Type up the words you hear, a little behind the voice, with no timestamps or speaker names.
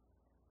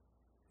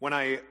When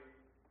I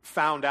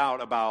found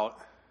out about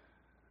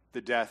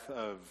the death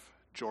of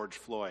George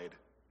Floyd,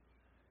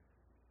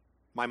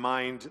 my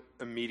mind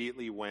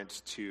immediately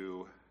went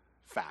to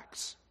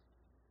facts.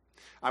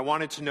 I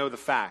wanted to know the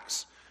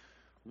facts.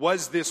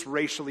 Was this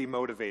racially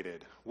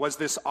motivated? Was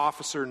this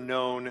officer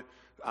known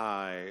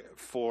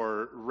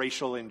for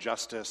racial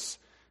injustice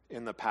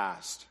in the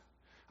past?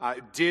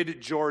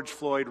 Did George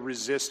Floyd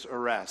resist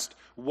arrest?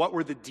 What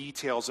were the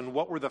details and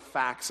what were the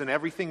facts and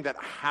everything that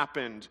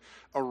happened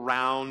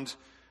around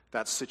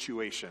that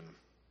situation?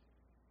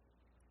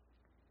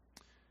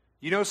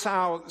 You know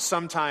how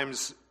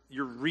sometimes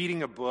you're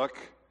reading a book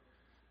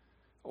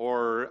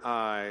or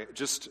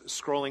just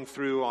scrolling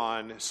through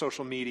on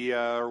social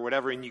media or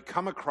whatever, and you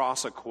come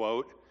across a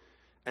quote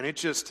and it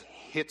just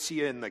hits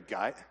you in the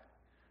gut?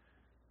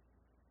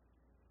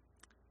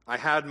 I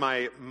had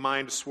my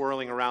mind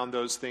swirling around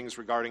those things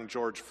regarding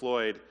George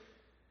Floyd,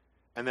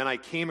 and then I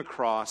came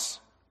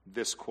across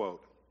this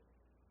quote.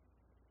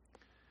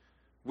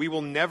 "We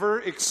will never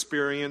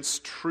experience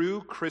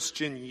true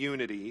Christian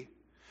unity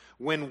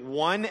when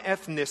one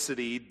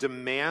ethnicity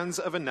demands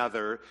of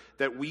another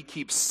that we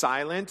keep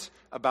silent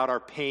about our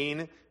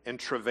pain and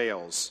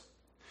travails.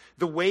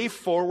 The way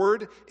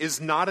forward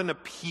is not an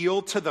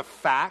appeal to the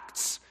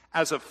facts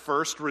as a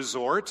first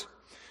resort,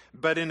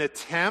 but an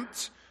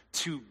attempt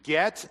to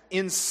get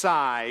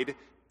inside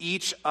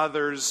each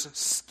other's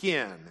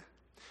skin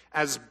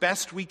as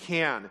best we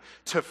can,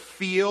 to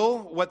feel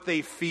what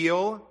they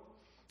feel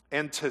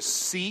and to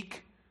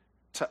seek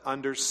to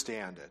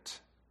understand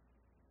it."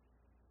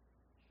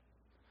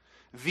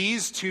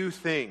 These two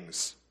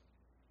things,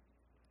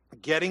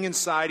 getting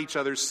inside each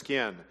other's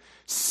skin,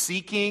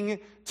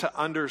 seeking to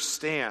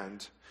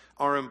understand,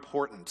 are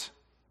important.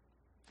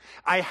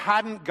 I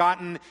hadn't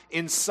gotten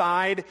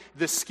inside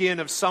the skin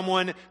of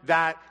someone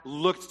that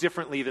looked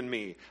differently than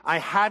me. I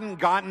hadn't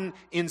gotten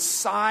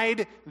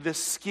inside the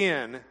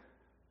skin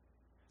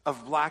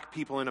of black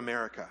people in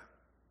America.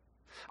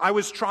 I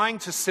was trying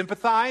to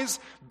sympathize,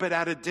 but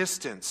at a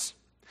distance.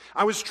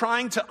 I was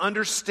trying to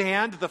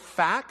understand the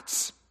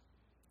facts,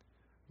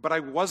 but I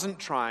wasn't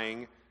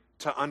trying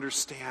to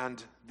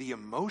understand the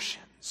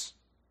emotions,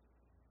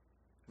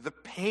 the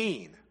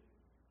pain.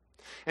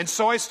 And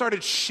so I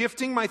started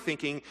shifting my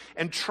thinking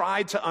and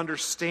tried to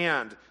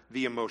understand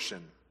the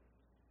emotion.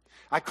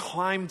 I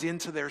climbed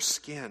into their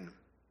skin,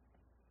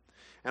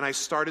 and I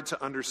started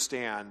to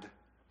understand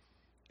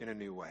in a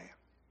new way.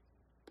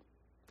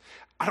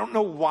 I don't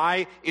know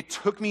why it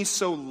took me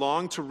so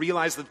long to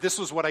realize that this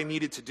was what I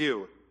needed to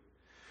do,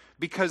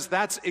 because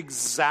that's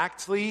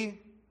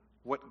exactly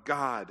what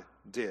God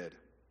did.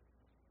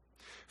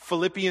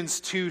 Philippians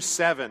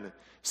 2:7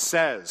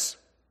 says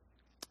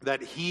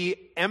that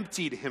he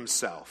emptied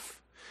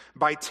himself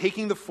by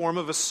taking the form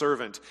of a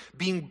servant,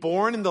 being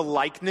born in the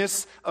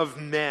likeness of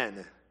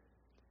men.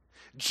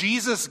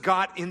 Jesus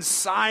got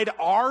inside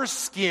our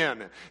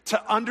skin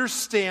to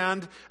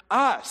understand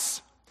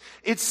us.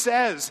 It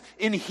says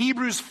in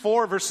Hebrews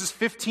 4, verses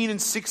 15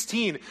 and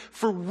 16,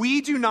 "For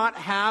we do not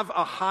have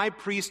a high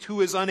priest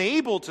who is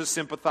unable to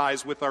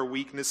sympathize with our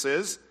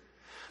weaknesses,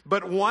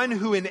 but one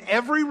who in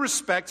every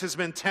respect has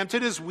been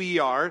tempted as we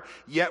are,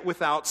 yet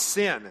without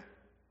sin."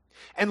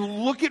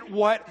 And look at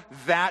what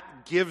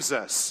that gives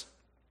us.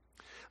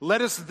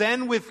 "Let us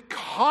then with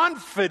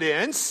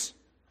confidence,"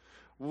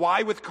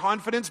 why with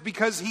confidence?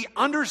 Because he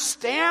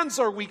understands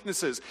our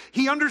weaknesses.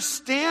 He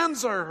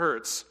understands our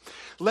hurts.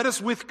 "Let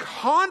us with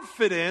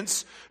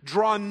confidence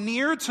draw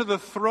near to the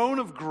throne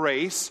of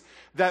grace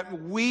that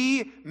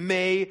we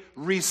may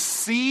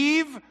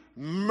receive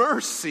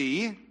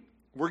mercy."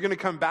 We're going to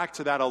come back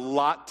to that a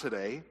lot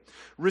today.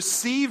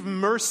 "Receive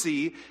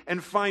mercy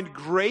and find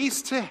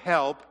grace to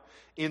help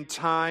in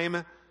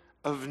time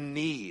of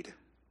need."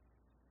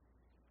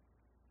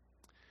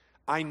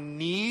 I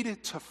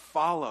need to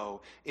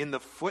follow in the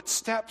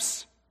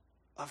footsteps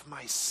of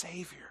my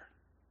Savior.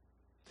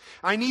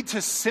 I need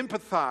to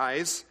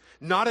sympathize,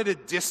 not at a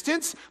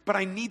distance, but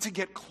I need to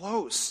get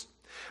close.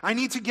 I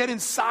need to get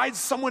inside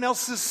someone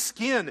else's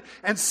skin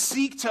and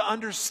seek to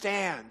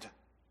understand.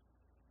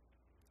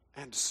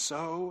 And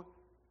so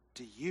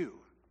do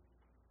you.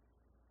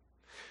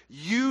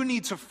 You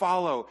need to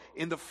follow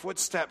in the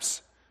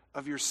footsteps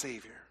of your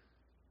Savior.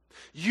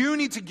 You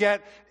need to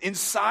get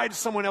inside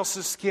someone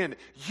else's skin.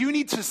 You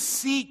need to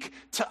seek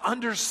to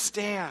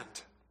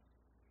understand.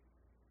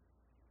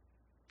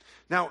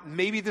 Now,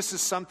 maybe this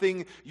is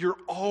something you're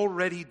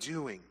already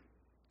doing.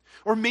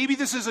 Or maybe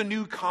this is a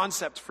new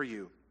concept for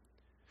you.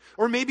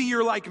 Or maybe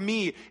you're like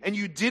me and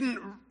you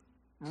didn't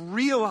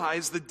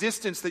realize the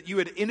distance that you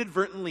had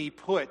inadvertently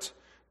put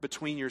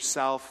between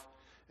yourself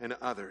and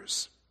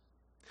others.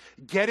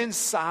 Get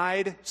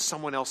inside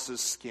someone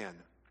else's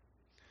skin.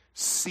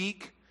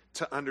 Seek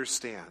to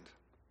understand.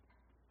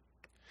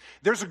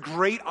 There's a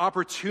great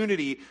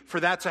opportunity for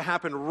that to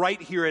happen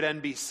right here at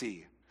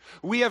NBC.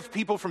 We have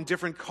people from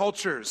different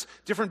cultures,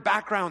 different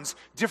backgrounds,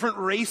 different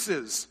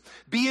races.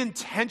 Be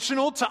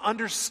intentional to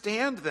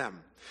understand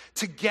them,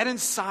 to get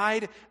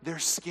inside their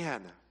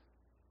skin.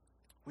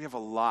 We have a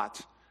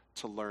lot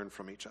to learn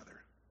from each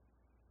other.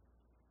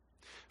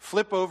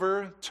 Flip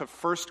over to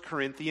 1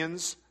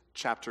 Corinthians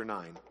chapter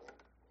 9.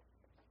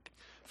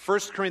 1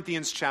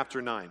 Corinthians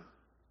chapter 9.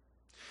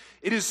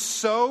 It is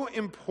so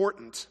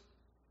important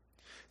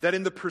that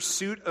in the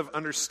pursuit of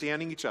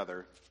understanding each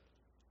other,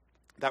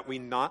 that we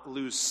not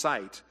lose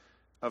sight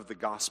of the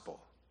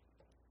gospel.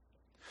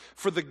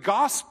 For the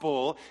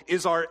gospel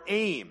is our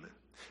aim.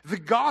 The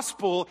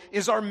gospel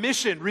is our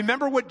mission.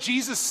 Remember what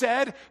Jesus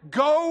said?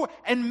 Go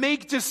and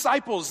make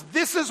disciples.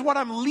 This is what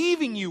I'm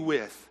leaving you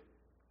with.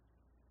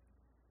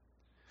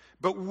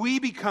 But we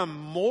become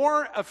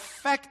more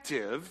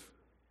effective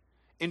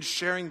in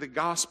sharing the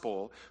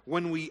gospel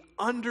when we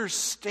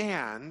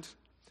understand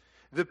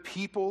the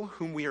people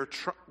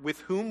with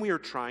whom we are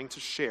trying to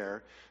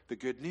share the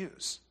good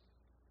news.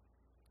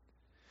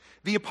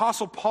 The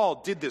Apostle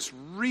Paul did this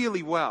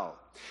really well.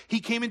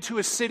 He came into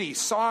a city,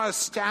 saw a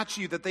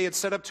statue that they had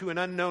set up to an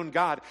unknown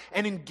God,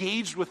 and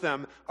engaged with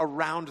them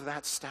around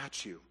that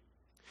statue.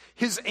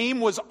 His aim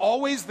was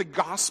always the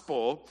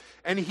gospel,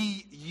 and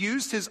he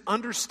used his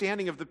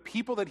understanding of the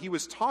people that he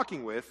was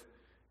talking with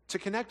to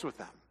connect with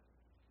them.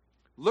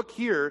 Look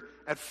here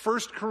at 1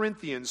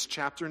 Corinthians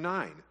chapter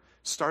 9,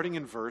 starting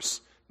in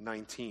verse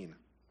 19.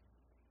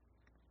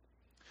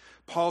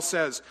 Paul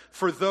says,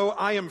 "For though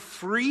I am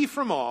free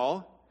from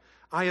all,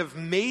 I have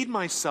made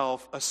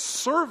myself a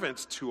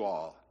servant to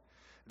all,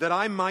 that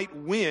I might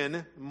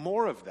win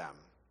more of them."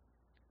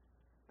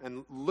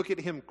 And look at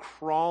him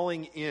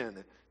crawling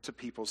in to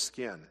people's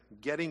skin,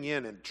 getting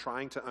in and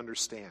trying to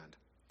understand.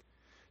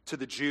 To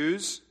the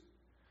Jews,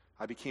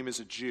 I became as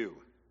a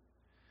Jew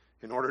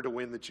in order to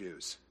win the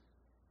Jews.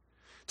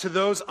 To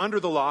those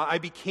under the law, I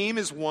became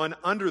as one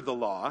under the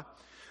law,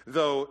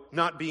 though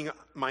not being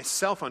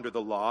myself under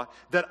the law,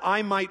 that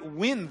I might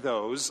win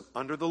those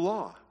under the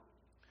law.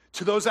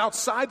 To those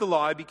outside the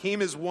law, I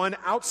became as one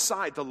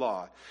outside the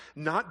law,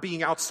 not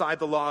being outside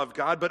the law of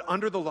God, but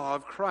under the law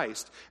of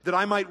Christ, that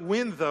I might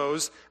win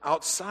those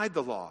outside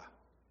the law.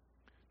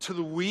 To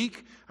the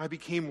weak, I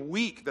became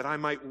weak, that I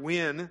might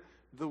win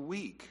the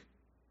weak.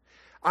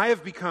 I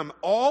have become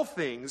all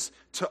things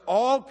to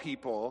all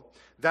people,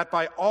 that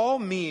by all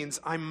means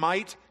I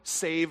might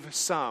save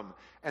some.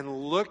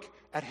 And look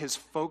at his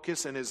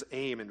focus and his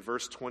aim in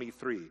verse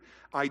 23.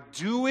 I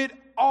do it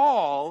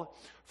all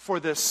for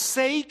the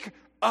sake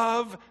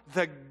of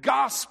the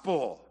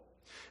gospel,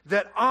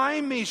 that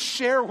I may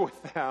share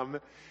with them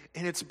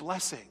in its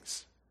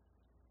blessings.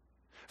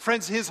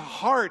 Friends, his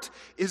heart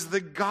is the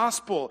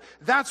gospel.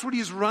 That's what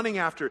he's running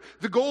after.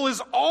 The goal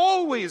is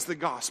always the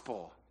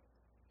gospel.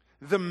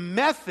 The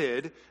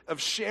method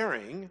of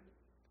sharing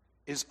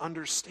is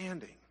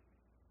understanding,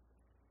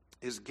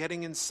 is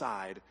getting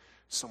inside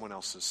someone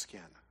else's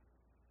skin.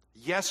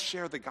 Yes,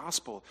 share the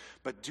gospel,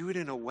 but do it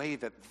in a way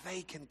that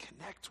they can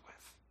connect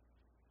with.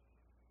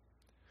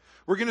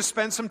 We're going to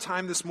spend some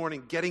time this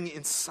morning getting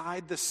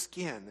inside the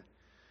skin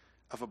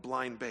of a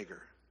blind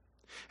beggar.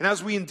 And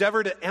as we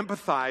endeavor to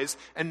empathize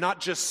and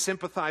not just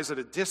sympathize at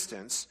a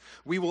distance,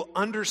 we will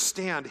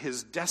understand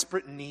his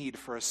desperate need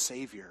for a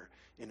Savior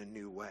in a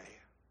new way.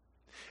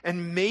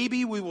 And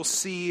maybe we will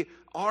see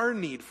our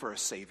need for a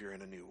Savior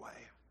in a new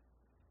way.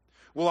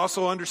 We'll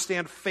also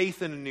understand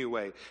faith in a new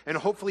way, and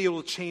hopefully it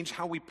will change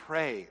how we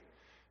pray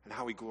and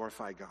how we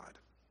glorify God.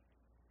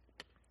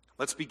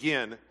 Let's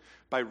begin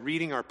by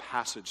reading our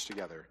passage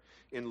together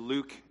in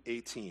Luke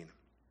 18.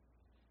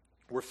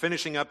 We're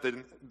finishing up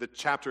the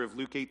chapter of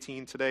Luke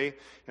 18 today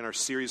in our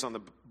series on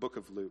the book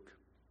of Luke.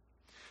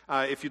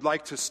 If you'd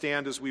like to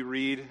stand as we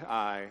read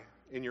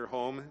in your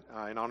home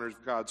in honor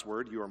of God's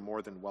word, you are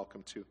more than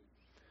welcome to.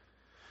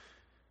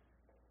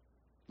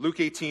 Luke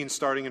 18,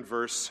 starting in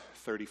verse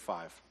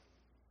 35.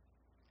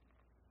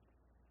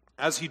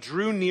 As he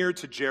drew near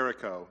to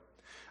Jericho,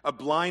 a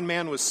blind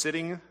man was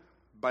sitting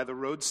by the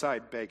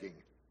roadside begging.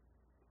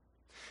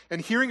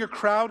 And hearing a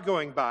crowd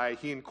going by,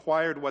 he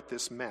inquired what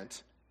this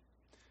meant.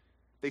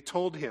 They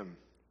told him,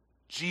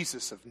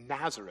 Jesus of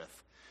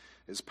Nazareth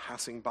is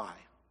passing by.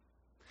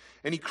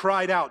 And he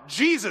cried out,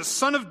 Jesus,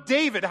 Son of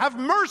David, have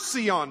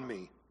mercy on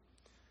me.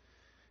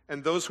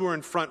 And those who were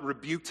in front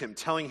rebuked him,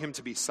 telling him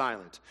to be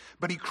silent.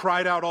 But he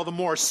cried out all the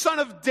more, Son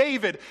of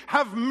David,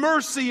 have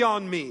mercy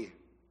on me.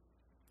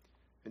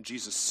 And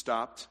Jesus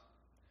stopped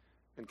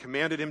and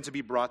commanded him to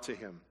be brought to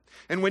him.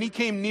 And when he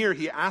came near,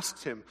 he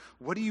asked him,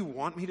 what do you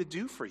want me to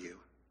do for you?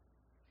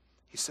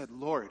 He said,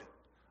 Lord,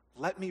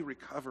 let me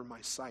recover my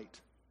sight.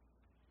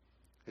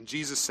 And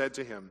Jesus said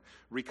to him,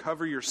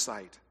 recover your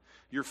sight.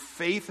 Your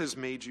faith has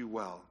made you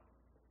well.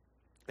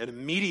 And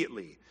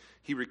immediately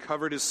he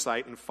recovered his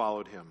sight and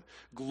followed him,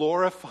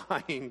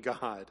 glorifying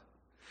God.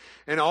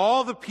 And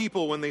all the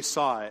people, when they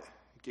saw it,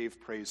 gave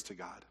praise to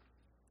God.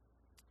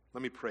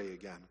 Let me pray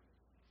again.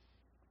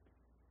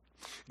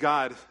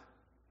 God,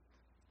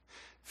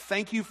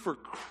 thank you for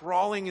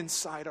crawling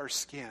inside our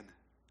skin,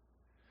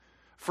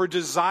 for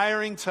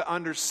desiring to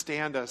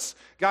understand us.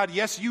 God,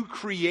 yes, you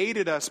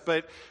created us,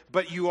 but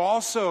you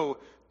also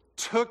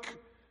took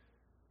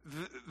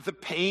the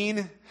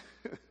pain,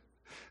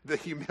 the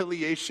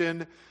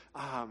humiliation,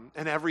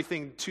 and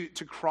everything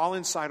to crawl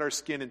inside our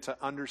skin and to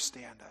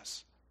understand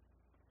us.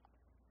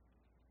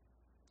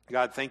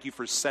 God, thank you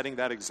for setting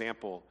that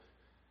example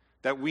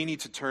that we need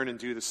to turn and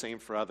do the same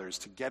for others,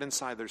 to get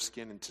inside their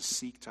skin and to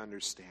seek to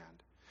understand.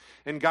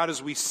 And God,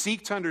 as we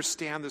seek to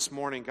understand this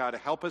morning, God,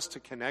 help us to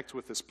connect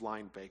with this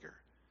blind beggar,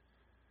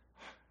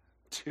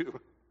 to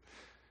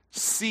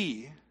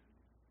see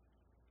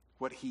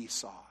what he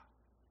saw,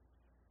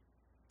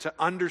 to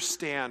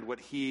understand what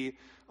he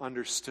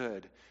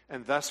understood,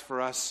 and thus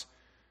for us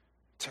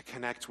to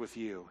connect with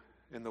you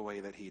in the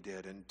way that he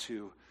did and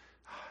to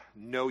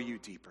know you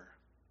deeper.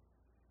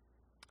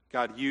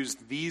 God, use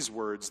these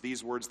words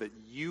that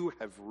you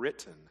have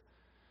written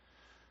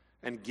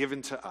and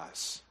given to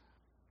us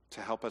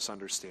to help us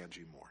understand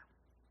you more.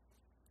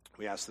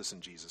 We ask this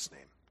in Jesus' name.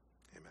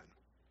 Amen.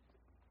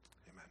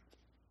 Amen.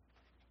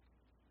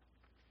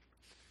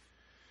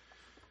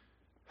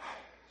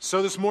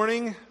 So this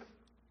morning,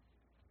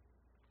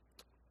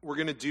 we're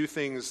going to do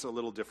things a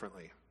little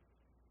differently.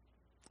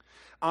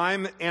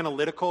 I'm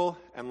analytical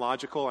and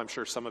logical. I'm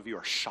sure some of you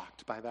are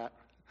shocked by that.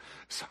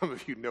 Some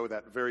of you know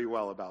that very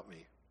well about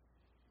me.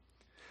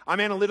 I'm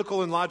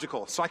analytical and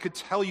logical, so I could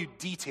tell you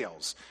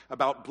details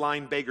about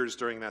blind beggars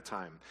during that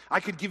time. I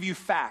could give you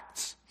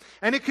facts,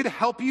 and it could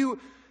help you.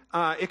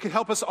 It could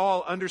help us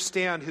all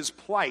understand his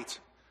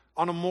plight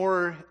on a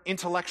more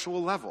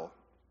intellectual level.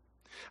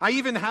 I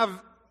even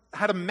had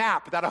a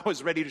map that I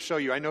was ready to show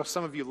you. I know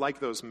some of you like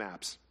those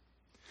maps.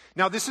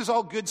 Now, this is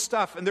all good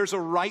stuff, and there's a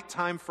right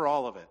time for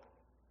all of it.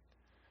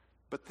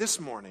 But this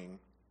morning,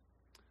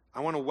 I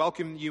want to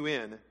welcome you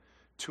in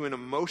to an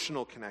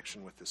emotional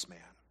connection with this man.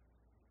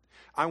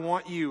 I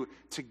want you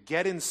to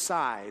get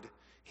inside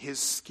his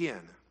skin.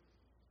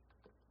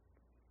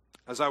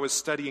 As I was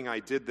studying, I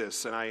did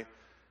this, and I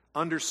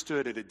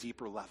understood at a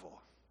deeper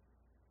level.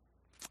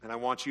 And I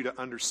want you to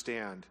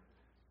understand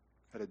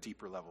at a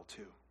deeper level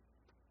too.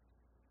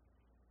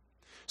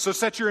 So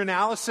set your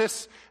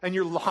analysis and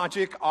your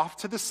logic off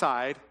to the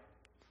side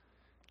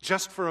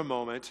just for a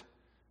moment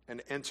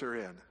and enter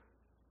in.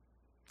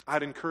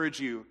 I'd encourage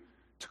you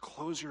to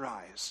close your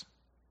eyes.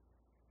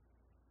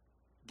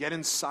 Get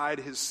inside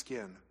his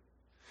skin.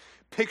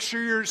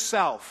 Picture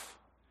yourself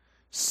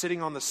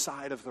sitting on the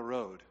side of the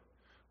road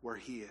where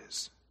he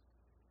is.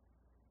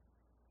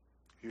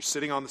 You're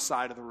sitting on the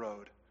side of the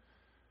road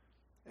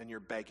and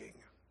you're begging.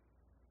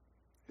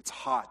 It's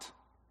hot.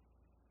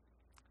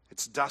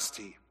 It's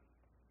dusty.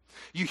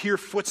 You hear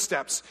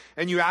footsteps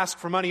and you ask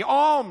for money.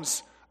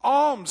 Alms!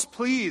 Alms,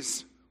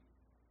 please!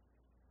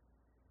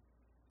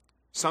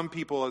 Some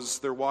people, as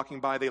they're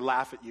walking by, they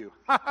laugh at you.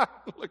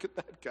 Look at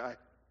that guy.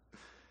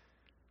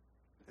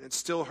 And it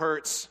still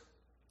hurts,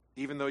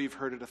 even though you've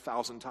heard it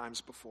 1,000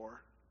 times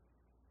before.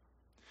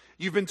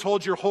 You've been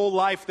told your whole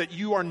life that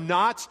you are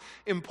not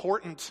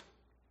important,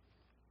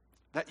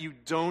 that you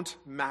don't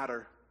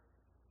matter.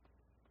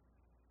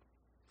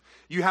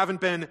 You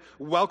haven't been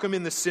welcome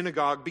in the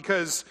synagogue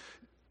because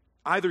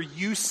either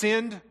you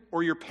sinned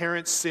or your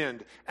parents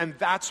sinned, and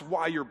that's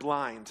why you're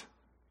blind.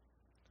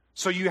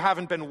 So you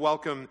haven't been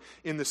welcome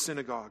in the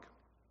synagogue.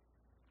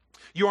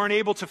 You aren't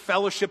able to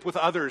fellowship with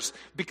others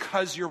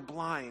because you're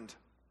blind.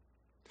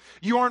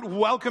 You aren't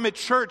welcome at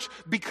church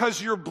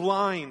because you're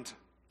blind.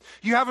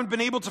 You haven't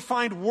been able to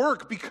find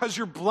work because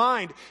you're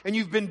blind, and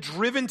you've been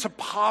driven to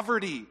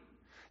poverty,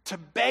 to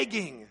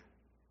begging,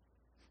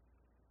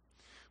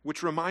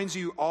 which reminds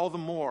you all the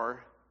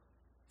more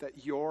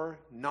that you're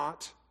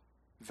not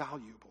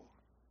valuable,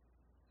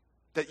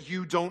 that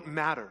you don't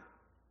matter.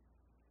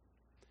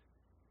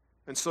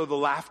 And so the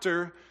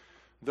laughter,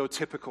 though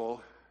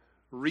typical,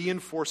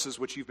 reinforces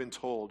what you've been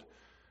told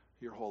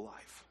your whole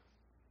life.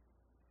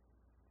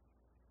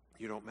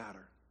 You don't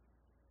matter.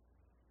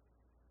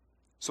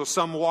 So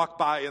some walk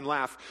by and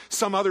laugh.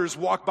 Some others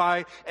walk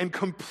by and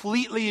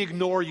completely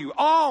ignore you.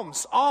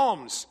 Alms,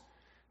 alms.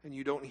 And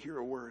you don't hear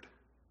a word,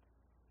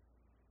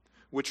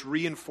 which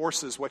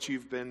reinforces what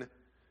you've been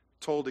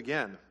told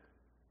again.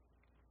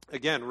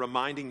 Again,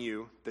 reminding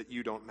you that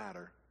you don't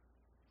matter.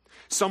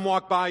 Some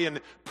walk by and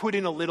put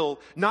in a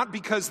little, not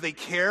because they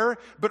care,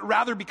 but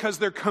rather because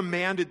they're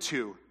commanded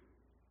to.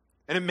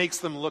 And it makes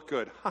them look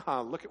good.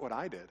 Haha, look at what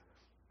I did.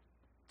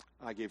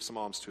 I gave some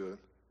alms to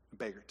a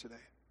beggar today.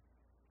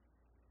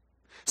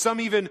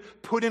 Some even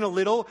put in a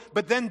little,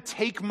 but then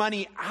take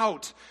money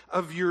out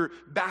of your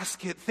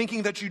basket,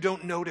 thinking that you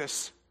don't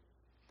notice.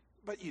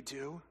 But you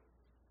do.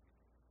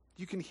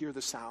 You can hear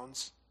the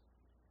sounds.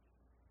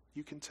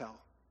 You can tell.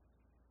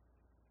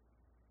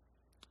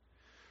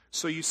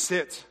 So you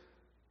sit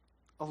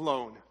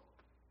alone,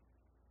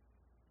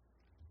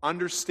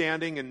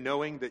 understanding and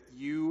knowing that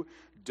you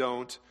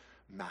don't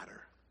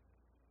matter.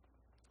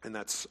 And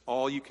that's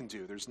all you can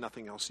do. There's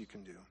nothing else you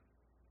can do.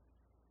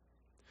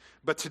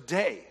 But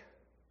today,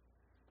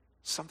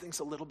 something's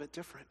a little bit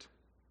different.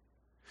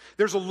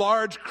 There's a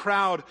large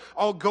crowd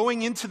all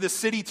going into the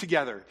city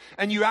together.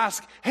 And you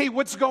ask, hey,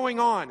 what's going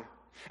on?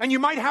 And you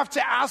might have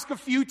to ask a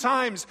few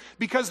times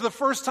because the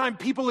first time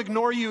people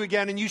ignore you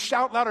again and you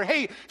shout louder,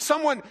 hey,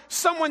 someone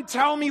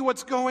tell me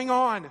what's going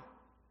on.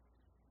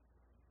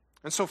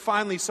 And so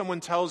finally someone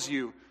tells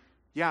you,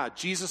 yeah,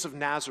 Jesus of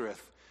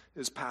Nazareth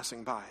is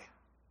passing by.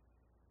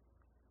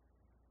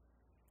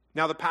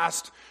 Now, the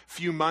past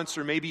few months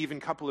or maybe even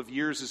couple of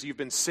years as you've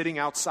been sitting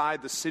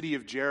outside the city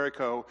of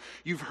Jericho,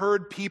 you've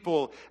heard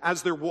people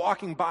as they're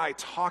walking by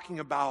talking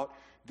about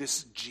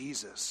this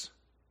Jesus.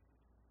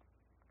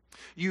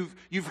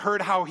 You've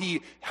heard how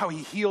he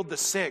healed the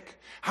sick,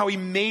 how he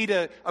made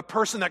a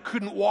person that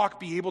couldn't walk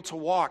be able to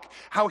walk,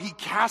 how he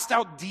cast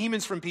out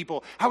demons from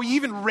people, how he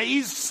even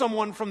raised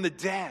someone from the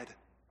dead.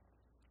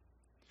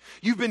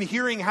 You've been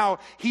hearing how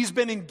he's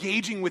been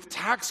engaging with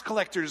tax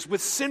collectors,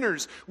 with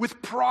sinners,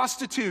 with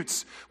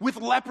prostitutes, with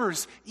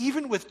lepers,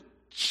 even with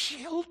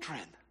children.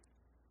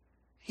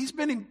 He's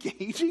been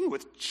engaging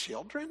with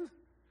children?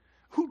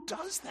 Who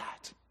does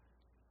that?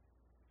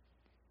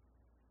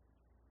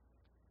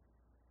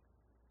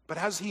 But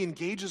as he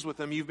engages with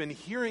them, you've been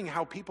hearing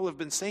how people have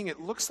been saying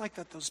it looks like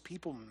that those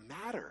people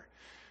matter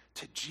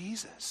to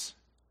Jesus.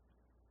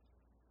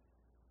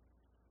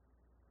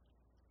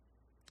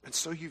 And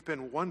so you've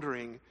been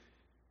wondering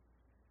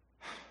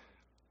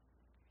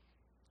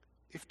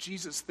if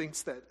Jesus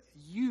thinks that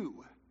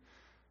you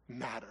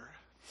matter,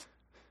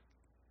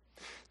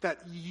 that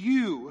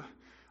you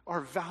are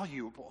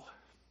valuable.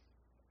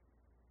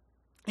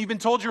 You've been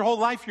told your whole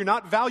life you're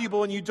not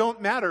valuable and you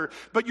don't matter,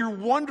 but you're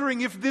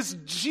wondering if this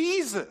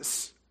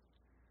Jesus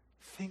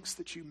thinks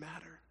that you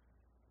matter.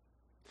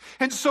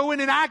 And so in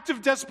an act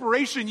of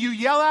desperation, you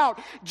yell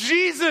out,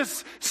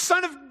 "Jesus,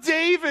 Son of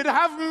David,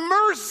 have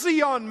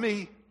mercy on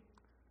me."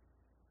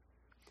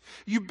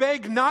 You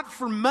beg not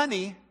for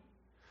money,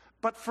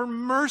 but for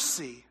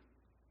mercy,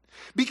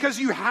 because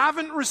you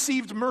haven't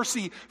received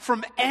mercy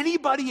from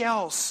anybody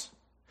else.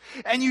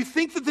 And you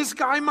think that this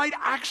guy might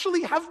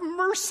actually have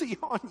mercy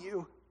on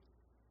you.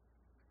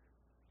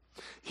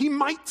 He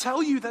might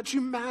tell you that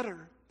you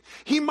matter.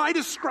 He might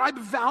ascribe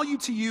value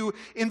to you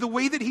in the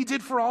way that he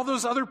did for all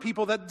those other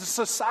people that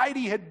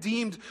society had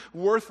deemed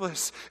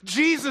worthless.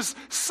 Jesus,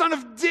 Son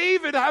of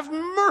David, have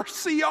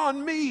mercy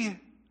on me.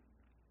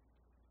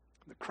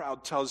 The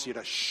crowd tells you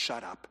to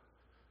shut up.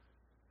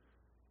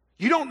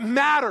 You don't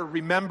matter,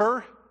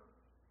 remember?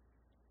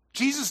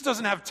 Jesus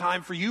doesn't have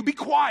time for you. Be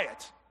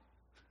quiet.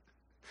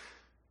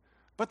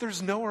 But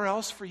there's nowhere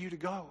else for you to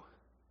go.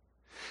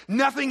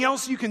 Nothing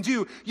else you can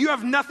do. You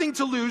have nothing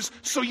to lose,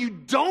 so you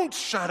don't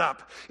shut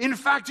up. In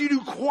fact, you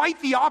do quite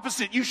the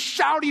opposite. You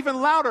shout even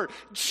louder,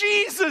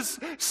 "Jesus,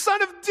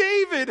 Son of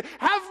David,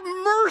 have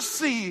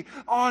mercy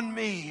on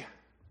me."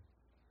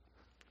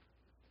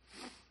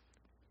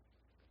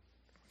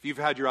 If you've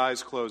had your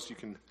eyes closed, you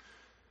can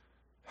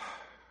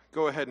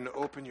go ahead and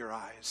open your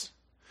eyes.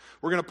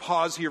 We're going to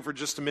pause here for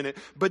just a minute,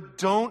 but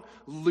don't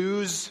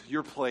lose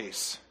your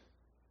place.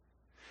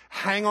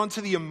 Hang on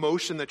to the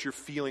emotion that you're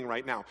feeling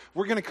right now.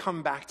 We're going to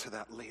come back to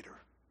that later.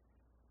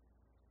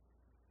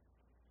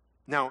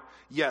 Now,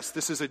 yes,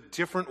 this is a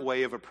different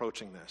way of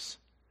approaching this.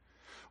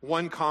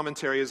 One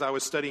commentary, as I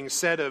was studying,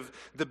 said of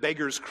the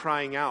beggars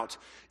crying out,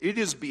 "It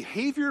is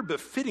behavior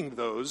befitting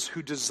those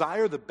who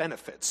desire the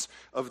benefits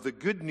of the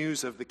good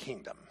news of the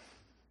kingdom."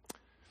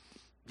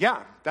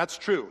 Yeah, that's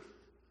true.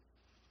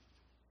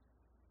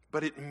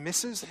 But it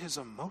misses his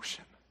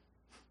emotion.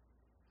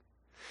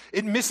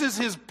 It misses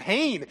his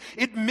pain.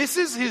 It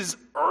misses his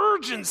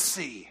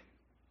urgency.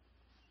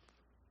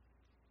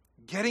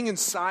 Getting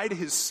inside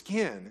his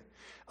skin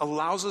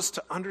allows us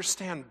to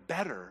understand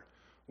better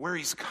where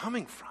he's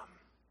coming from.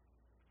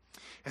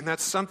 And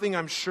that's something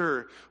I'm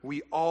sure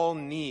we all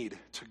need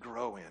to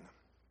grow in.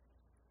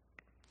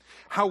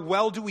 How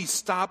well do we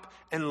stop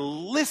and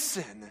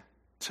listen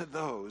to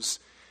those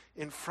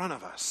in front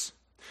of us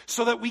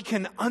so that we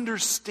can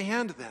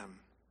understand them?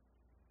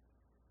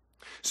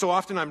 So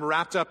often I'm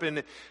wrapped up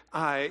in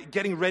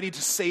getting ready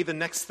to say the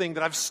next thing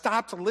that I've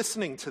stopped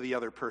listening to the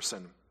other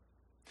person.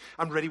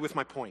 I'm ready with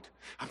my point.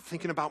 I'm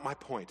thinking about my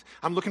point.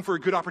 I'm looking for a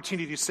good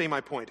opportunity to say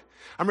my point.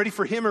 I'm ready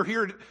for him or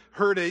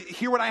her to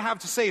hear what I have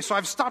to say, so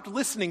I've stopped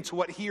listening to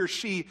what he or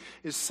she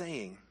is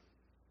saying.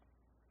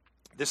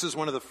 This is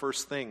one of the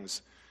first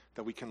things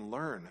that we can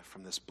learn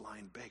from this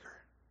blind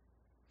beggar.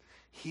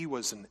 He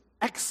was an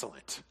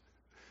excellent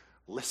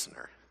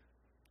listener.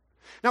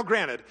 Now,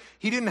 granted,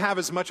 he didn't have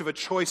as much of a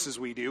choice as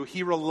we do.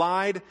 He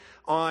relied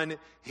on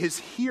his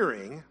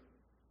hearing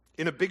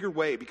in a bigger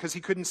way because he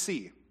couldn't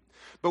see.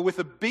 But with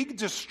a big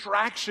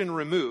distraction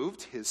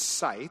removed, his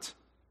sight,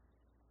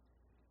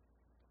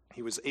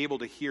 he was able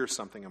to hear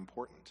something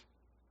important.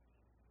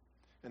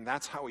 And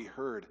that's how he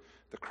heard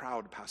the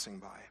crowd passing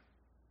by.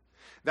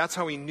 That's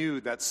how he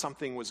knew that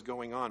something was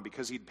going on,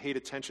 because he'd paid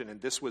attention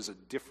and this was a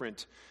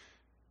different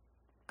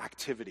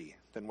activity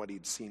than what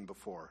he'd seen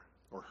before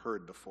or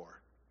heard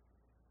before.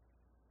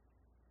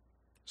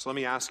 So let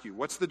me ask you,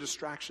 what's the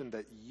distraction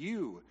that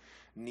you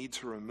need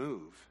to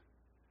remove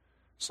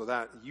so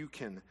that you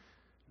can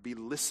be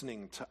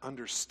listening to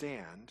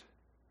understand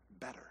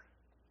better?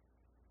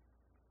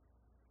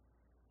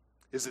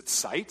 Is it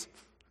sight?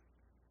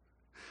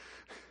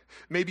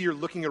 Maybe you're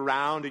looking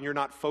around and you're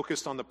not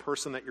focused on the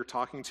person that you're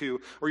talking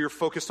to, or you're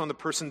focused on the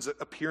person's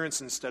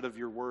appearance instead of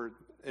their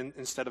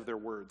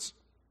words.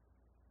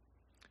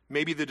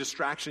 Maybe the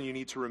distraction you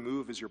need to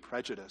remove is your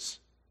prejudice.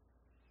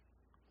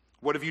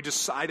 What have you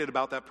decided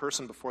about that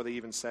person before they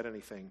even said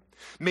anything?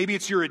 Maybe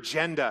it's your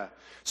agenda.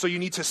 So you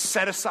need to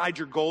set aside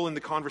your goal in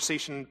the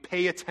conversation and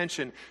pay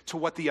attention to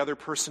what the other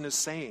person is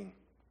saying.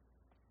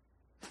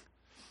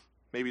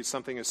 Maybe it's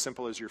something as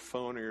simple as your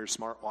phone or your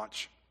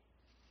smartwatch.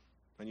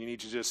 And you need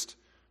to just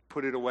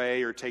put it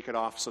away or take it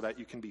off so that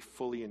you can be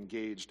fully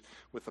engaged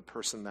with the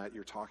person that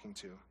you're talking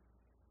to.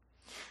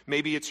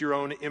 Maybe it's your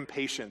own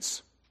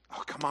impatience.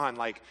 Oh, come on,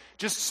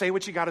 just say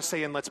what you got to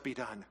say and let's be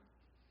done.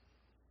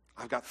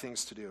 I've got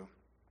things to do.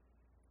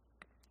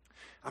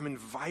 I'm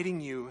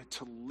inviting you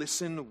to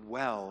listen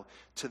well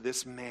to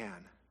this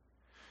man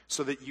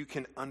so that you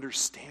can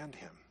understand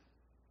him.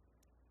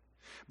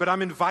 But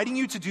I'm inviting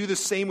you to do the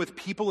same with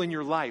people in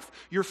your life,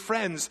 your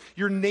friends,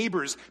 your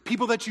neighbors,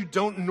 people that you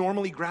don't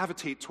normally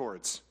gravitate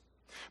towards.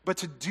 But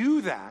to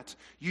do that,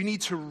 you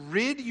need to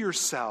rid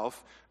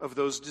yourself of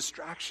those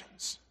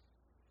distractions.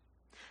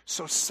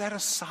 So set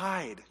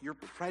aside your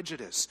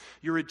prejudice,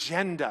 your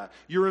agenda,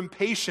 your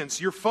impatience,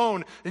 your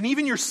phone, and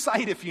even your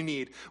sight if you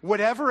need,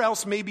 whatever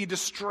else may be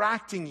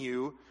distracting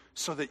you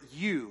so that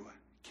you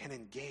can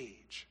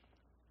engage,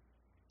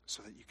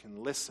 so that you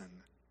can listen,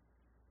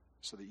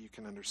 so that you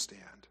can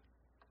understand.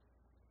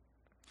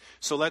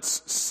 So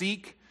let's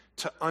seek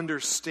to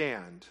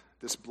understand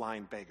this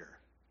blind beggar.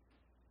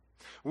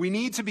 We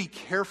need to be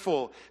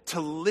careful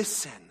to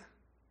listen.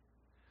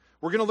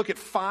 We're going to look at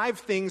 5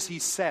 things he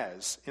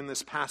says in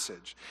this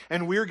passage,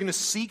 and we're going to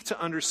seek to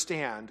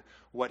understand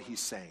what he's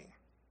saying.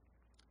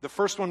 The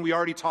first one we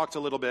already talked a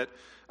little bit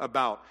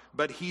about,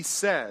 but he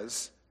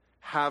says,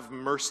 have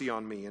mercy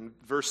on me. In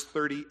verse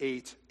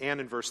 38 and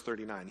in verse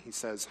 39, he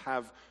says,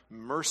 have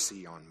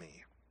mercy on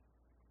me.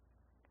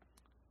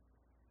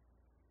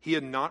 He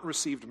had not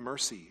received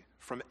mercy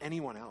from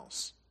anyone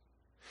else.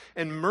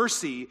 And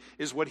mercy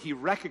is what he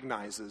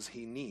recognizes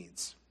he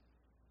needs.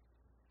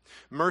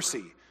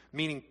 Mercy,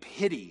 meaning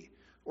pity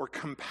or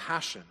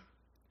compassion.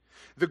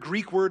 The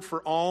Greek word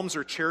for alms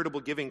or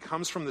charitable giving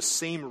comes from the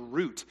same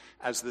root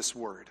as this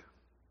word.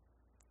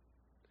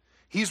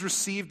 He's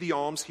received the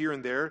alms here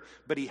and there,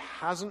 but he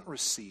hasn't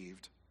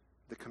received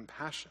the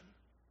compassion.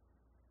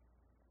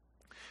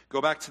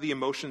 Go back to the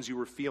emotions you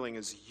were feeling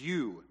as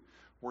you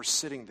were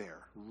sitting there,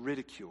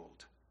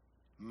 ridiculed,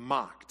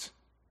 mocked,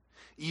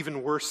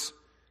 even worse,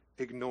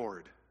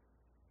 ignored.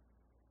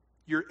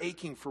 You're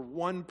aching for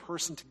one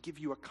person to give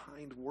you a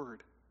kind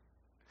word,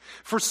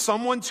 for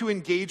someone to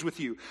engage with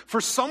you, for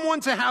someone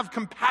to have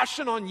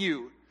compassion on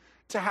you,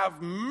 to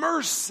have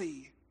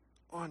mercy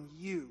on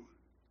you.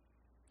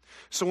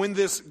 So when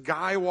this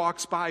guy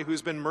walks by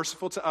who's been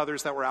merciful to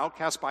others that were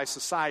outcast by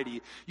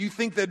society, you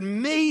think that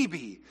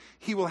maybe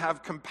he will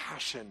have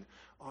compassion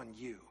on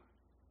you,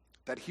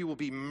 that he will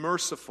be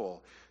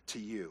merciful to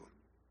you.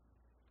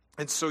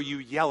 And so you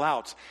yell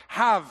out,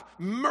 have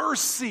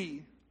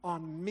mercy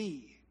on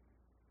me.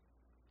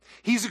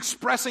 He's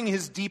expressing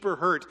his deeper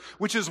hurt,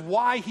 which is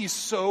why he's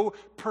so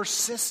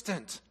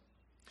persistent.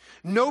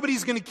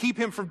 Nobody's going to keep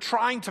him from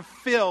trying to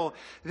fill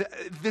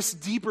this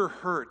deeper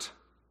hurt.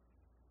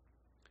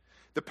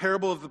 The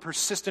parable of the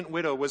persistent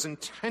widow was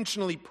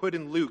intentionally put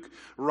in Luke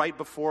right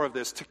before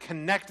this to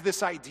connect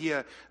this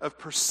idea of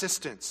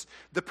persistence.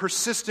 The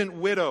persistent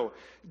widow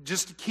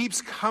just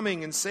keeps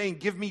coming and saying,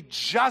 give me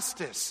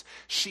justice.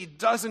 She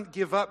doesn't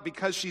give up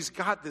because she's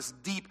got this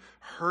deep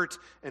hurt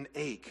and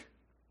ache.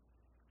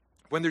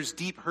 When there's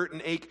deep hurt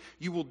and ache,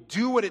 you will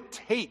do what it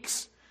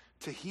takes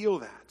to heal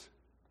that.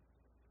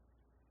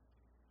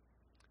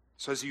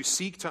 So as you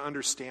seek to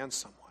understand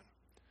someone,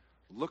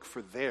 look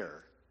for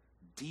their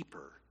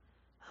deeper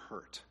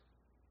hurt.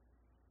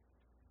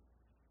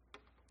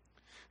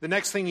 The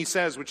next thing he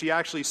says, which he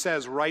actually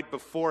says right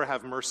before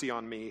have mercy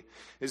on me,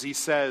 is he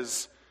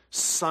says,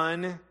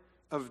 Son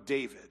of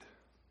David.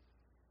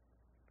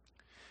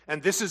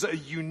 And this is a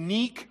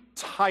unique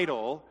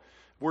title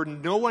where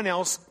no one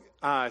else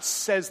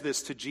says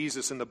this to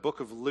Jesus in the book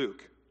of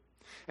Luke.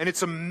 And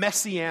it's a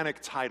messianic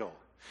title.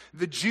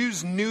 The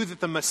Jews knew that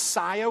the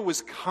Messiah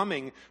was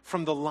coming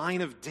from the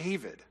line of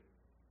David.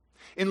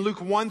 In Luke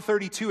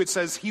 1:32, it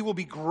says, he will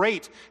be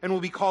great and will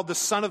be called the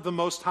Son of the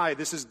Most High.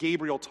 This is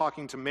Gabriel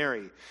talking to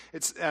Mary.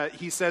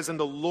 He says, and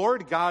the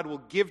Lord God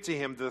will give to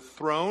him the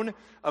throne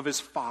of his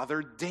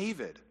father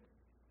David.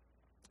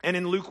 And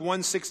in Luke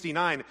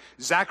 1:69,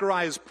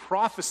 Zechariah's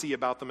prophecy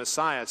about the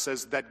Messiah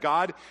says that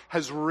God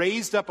has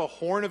raised up a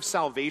horn of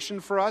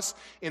salvation for us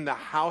in the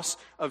house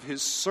of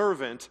his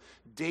servant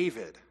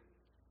David.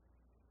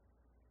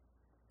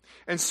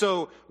 And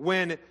so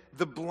when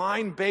the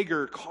blind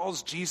beggar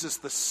calls Jesus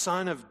the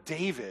Son of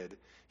David,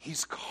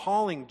 he's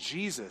calling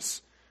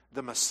Jesus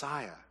the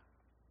Messiah.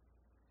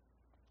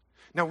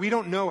 Now, we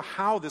don't know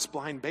how this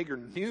blind beggar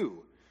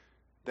knew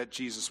that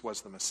Jesus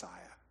was the Messiah,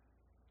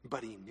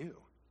 but he knew.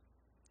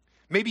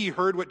 Maybe he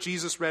heard what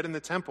Jesus read in the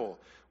temple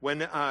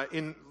when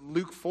in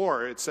Luke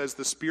 4 it says,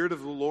 the Spirit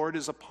of the Lord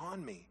is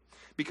upon me,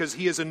 because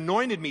he has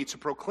anointed me to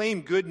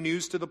proclaim good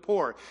news to the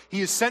poor.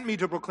 He has sent me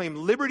to proclaim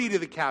liberty to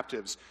the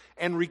captives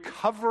and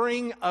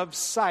recovering of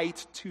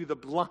sight to the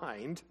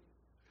blind,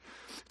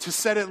 to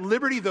set at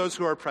liberty those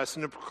who are oppressed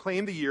and to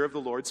proclaim the year of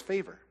the Lord's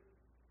favor.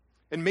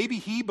 And maybe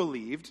he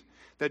believed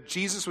that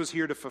Jesus was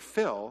here to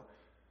fulfill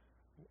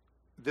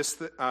this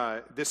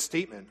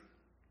statement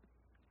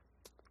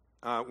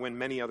when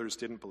many others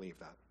didn't believe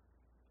that.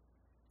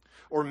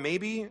 Or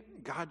maybe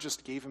God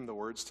just gave him the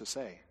words to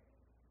say.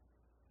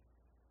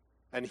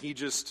 And he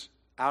just,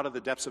 out of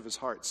the depths of his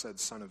heart, said,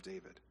 Son of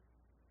David.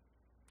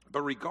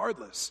 But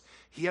regardless,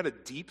 he had a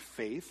deep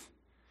faith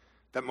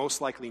that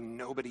most likely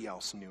nobody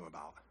else knew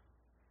about.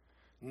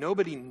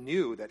 Nobody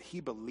knew that he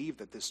believed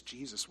that this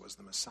Jesus was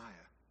the Messiah.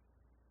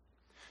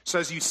 So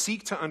as you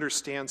seek to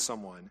understand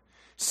someone,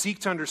 seek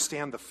to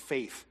understand the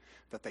faith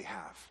that they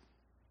have.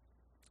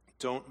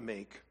 Don't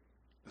make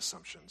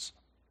assumptions.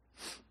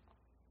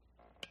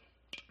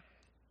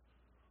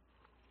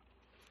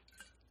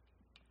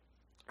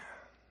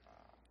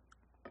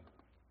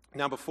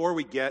 Now, before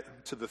we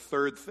get to the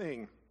third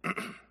thing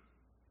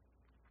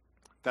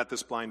that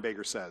this blind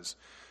beggar says,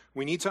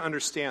 we need to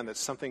understand that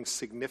something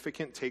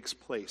significant takes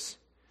place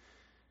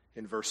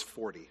in verse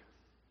 40.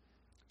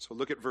 So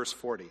look at verse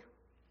 40. It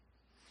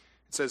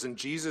says, And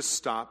Jesus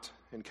stopped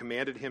and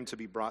commanded him to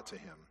be brought to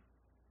him.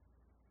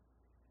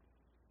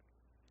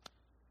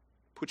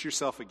 Put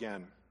yourself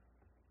again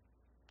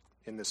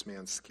in this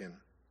man's skin.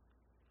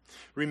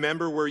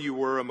 Remember where you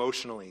were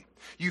emotionally.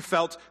 You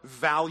felt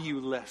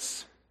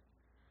valueless,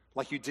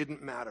 like you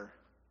didn't matter.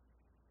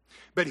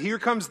 But here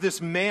comes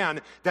this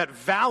man that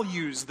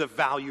values the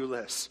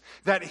valueless,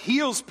 that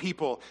heals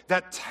people,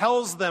 that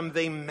tells them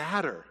they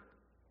matter.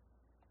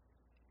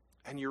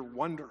 And you're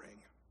wondering,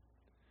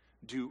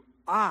 do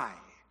I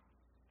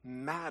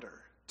matter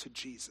to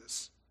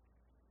Jesus?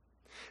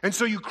 And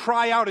so you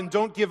cry out and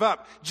don't give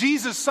up.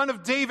 Jesus, Son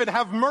of David,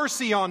 have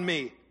mercy on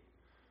me.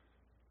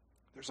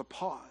 There's a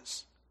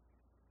pause,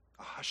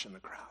 a hush in the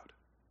crowd.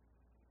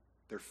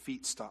 Their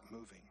feet stop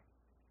moving.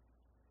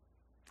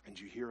 And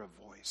you hear a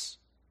voice.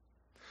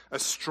 A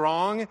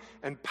strong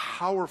and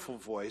powerful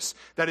voice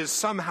that is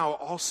somehow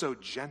also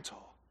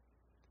gentle.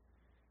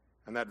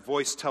 And that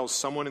voice tells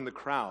someone in the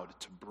crowd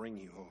to bring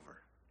you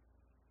over.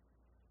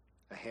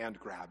 A hand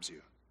grabs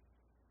you.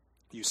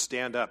 You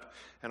stand up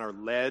and are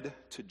led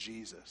to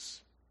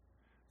Jesus.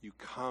 You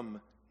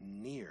come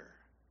near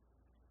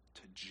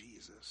to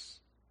Jesus.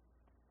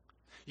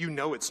 You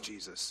know it's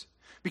Jesus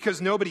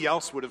because nobody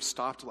else would have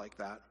stopped like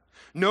that.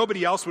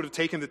 Nobody else would have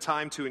taken the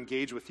time to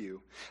engage with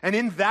you. And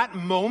in that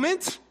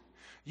moment,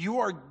 you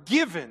are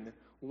given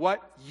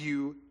what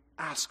you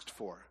asked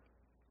for.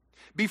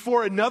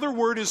 Before another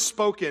word is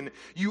spoken,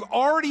 you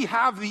already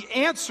have the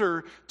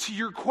answer to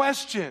your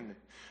question.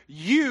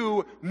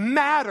 You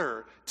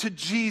matter to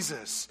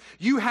Jesus.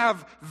 You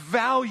have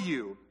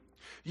value.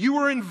 You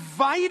were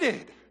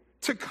invited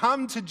to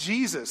come to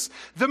Jesus.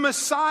 The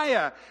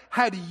Messiah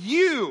had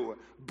you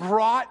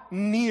brought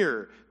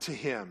near to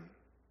him.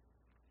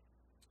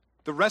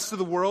 The rest of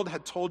the world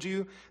had told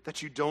you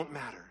that you don't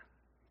matter,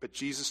 but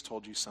Jesus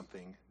told you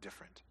something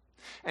different.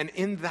 And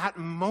in that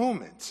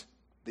moment,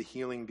 the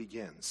healing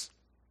begins.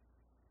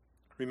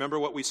 Remember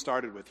what we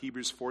started with,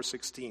 Hebrews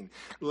 4:16.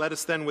 Let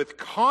us then with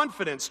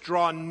confidence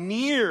draw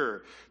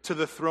near to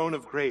the throne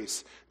of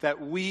grace, that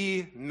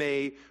we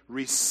may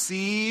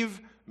receive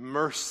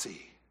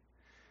mercy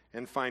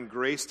and find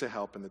grace to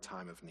help in the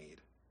time of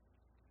need.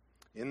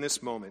 In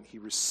this moment, he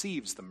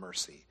receives the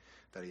mercy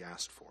that he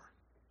asked for.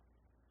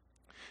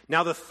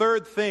 Now, the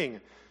third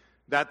thing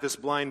that this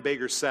blind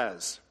beggar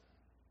says,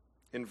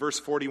 in verse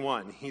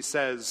 41, he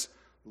says,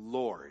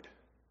 Lord.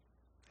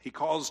 He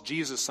calls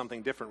Jesus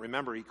something different.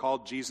 Remember, he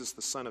called Jesus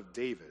the Son of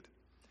David.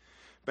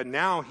 But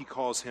now he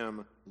calls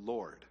him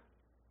Lord.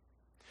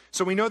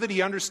 So we know that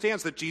he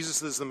understands that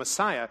Jesus is the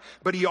Messiah,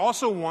 but he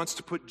also wants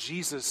to put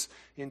Jesus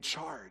in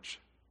charge.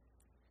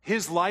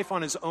 His life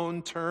on his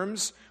own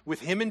terms, with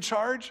him in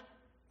charge,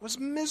 was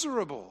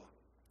miserable.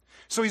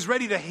 So he's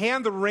ready to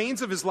hand the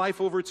reins of his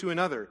life over to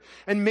another.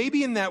 And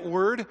maybe in that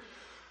word,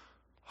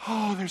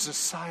 there's a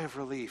sigh of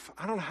relief.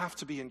 I don't have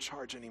to be in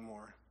charge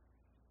anymore.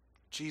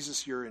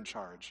 Jesus, you're in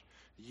charge.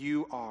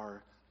 You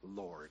are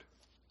Lord.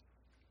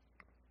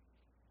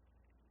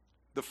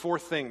 The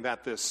fourth thing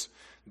that this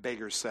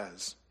beggar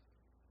says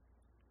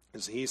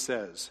is he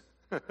says,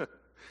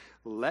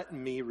 let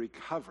me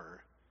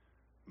recover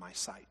my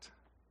sight.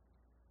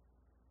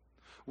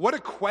 What a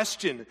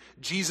question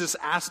Jesus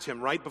asked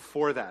him right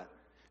before that.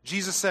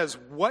 Jesus says,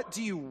 what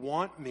do you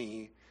want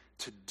me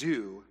to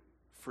do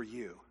for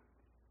you?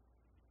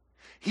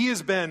 He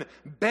has been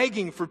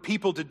begging for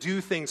people to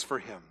do things for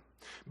him.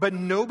 But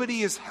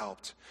nobody has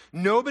helped.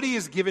 Nobody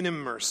has given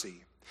him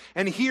mercy.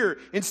 And here,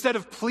 instead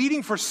of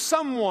pleading for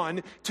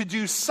someone to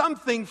do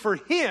something for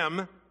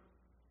him,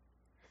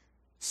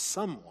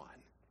 someone,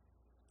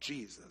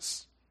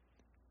 Jesus,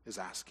 is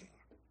asking,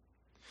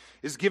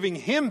 is giving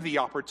him the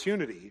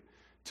opportunity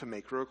to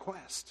make a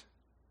request.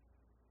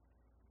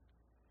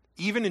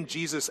 Even in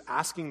Jesus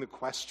asking the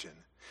question,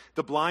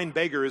 the blind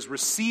beggar is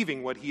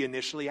receiving what he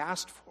initially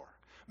asked for: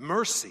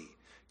 mercy,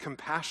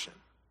 compassion.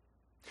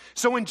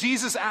 So when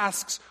Jesus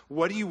asks,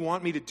 what do you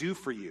want me to do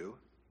for you?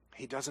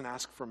 He doesn't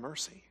ask for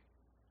mercy.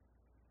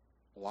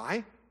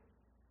 Why?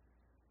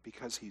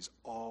 Because he's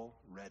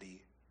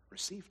already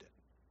received it.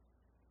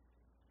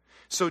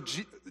 So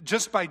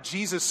just by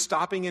Jesus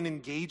stopping and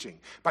engaging,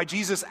 by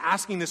Jesus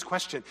asking this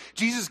question,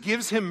 Jesus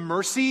gives him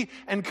mercy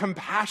and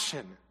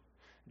compassion.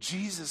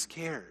 Jesus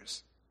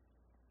cares.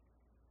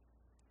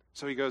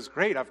 So he goes,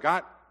 great, I've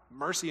got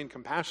mercy and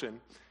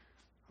compassion.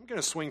 I'm going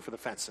to swing for the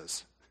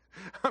fences.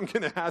 I'm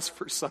going to ask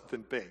for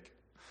something big.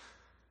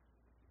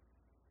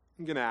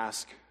 I'm going to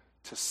ask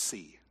to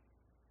see.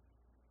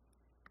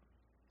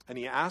 And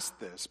he asked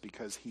this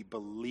because he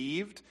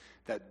believed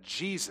that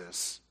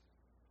Jesus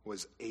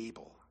was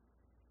able.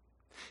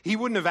 He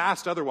wouldn't have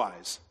asked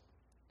otherwise.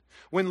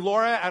 When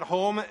Laura at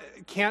home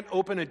can't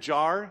open a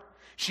jar,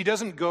 she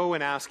doesn't go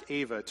and ask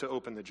Ava to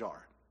open the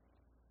jar.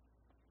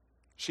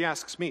 She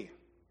asks me.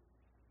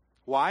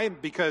 Why?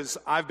 Because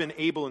I've been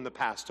able in the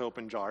past to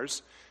open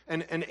jars,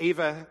 and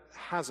Ava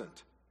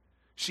hasn't.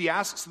 She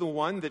asks the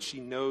one that she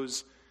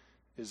knows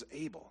is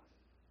able.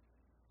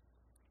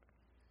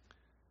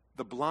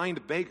 The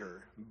blind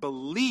beggar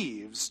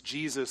believes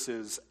Jesus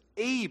is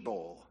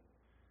able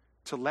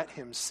to let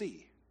him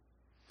see.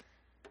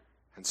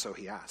 And so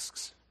he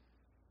asks.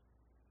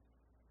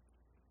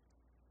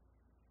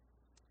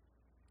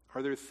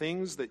 Are there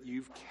things that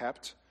you've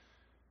kept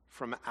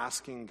from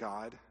asking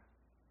God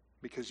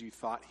because you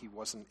thought he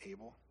wasn't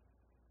able?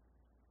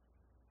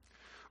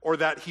 Or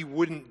that he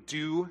wouldn't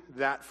do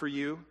that for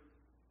you?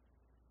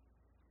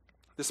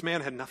 This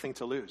man had nothing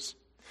to lose.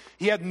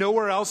 He had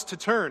nowhere else to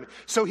turn.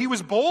 So he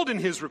was bold in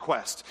his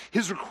request.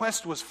 His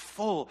request was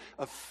full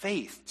of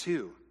faith,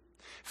 too.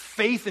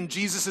 Faith in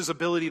Jesus'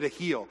 ability to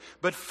heal,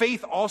 but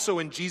faith also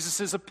in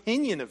Jesus'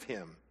 opinion of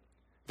him,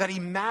 that he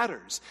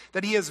matters,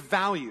 that he has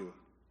value.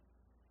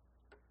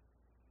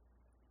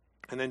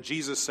 And then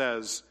Jesus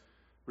says,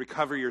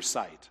 recover your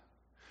sight,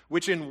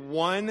 which in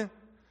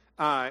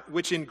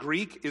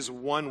Greek is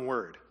one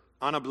word,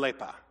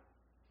 anablepa,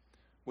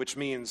 which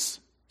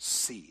means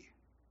see.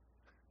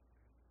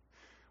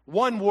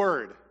 One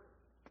word.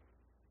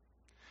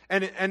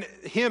 And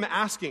him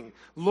asking,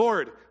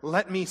 Lord,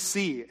 let me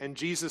see. And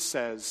Jesus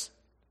says,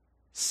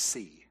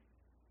 see.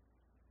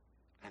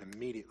 And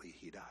immediately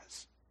he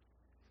does.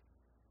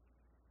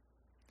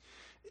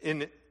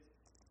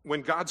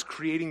 When God's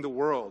creating the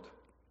world,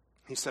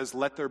 he says,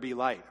 let there be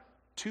light.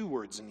 2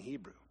 words in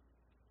Hebrew.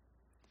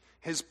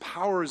 His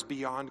power is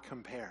beyond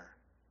compare.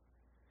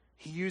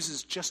 He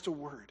uses just a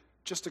word,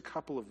 just a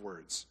couple of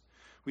words.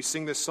 We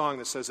sing this song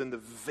that says, in the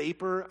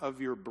vapor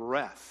of your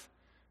breath,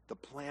 the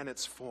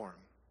planets form.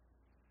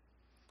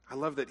 I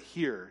love that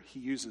here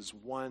he uses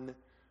one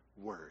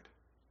word.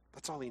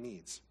 That's all he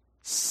needs.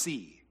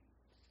 See.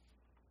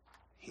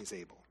 He's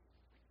able.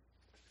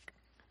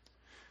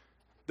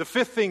 The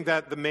 5th thing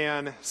that the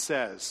man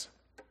says,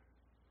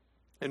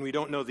 and we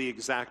don't know the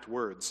exact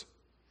words,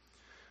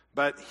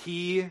 but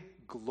he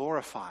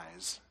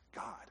glorifies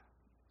God.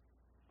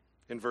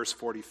 In verse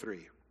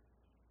 43.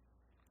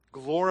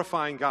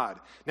 Glorifying God.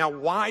 Now,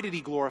 why did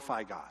he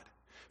glorify God?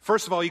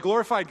 First of all, he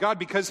glorified God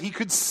because he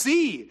could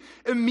see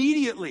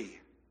immediately.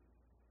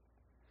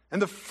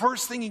 And the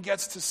first thing he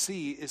gets to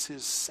see is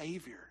his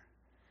Savior,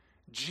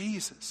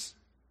 Jesus.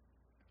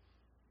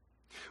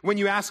 When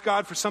you ask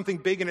God for something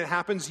big and it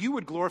happens, you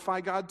would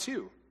glorify God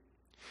too.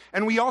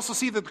 And we also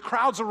see that the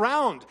crowds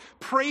around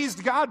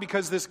praised God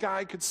because this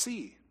guy could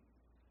see.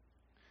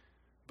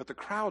 But the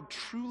crowd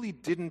truly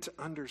didn't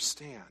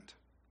understand.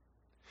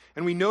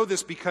 And we know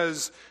this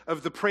because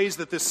of the praise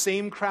that this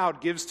same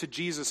crowd gives to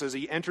Jesus as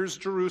he enters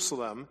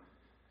Jerusalem,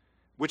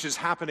 which is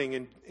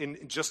happening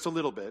in just a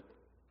little bit,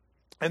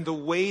 and the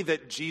way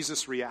that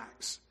Jesus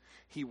reacts.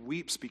 He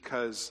weeps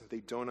because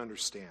they don't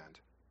understand.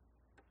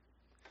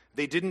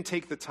 They didn't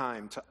take the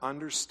time to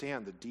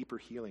understand the deeper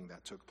healing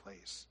that took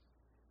place.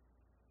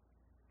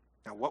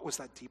 Now, what was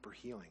that deeper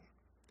healing?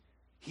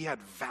 He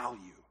had value.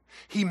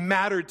 He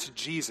mattered to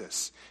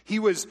Jesus. He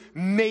was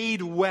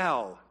made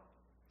well,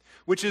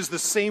 which is the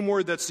same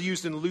word that's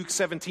used in Luke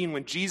 17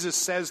 when Jesus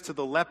says to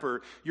the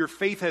leper, your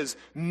faith has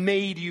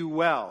made you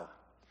well.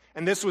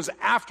 And this was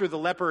after the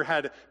leper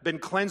had been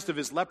cleansed of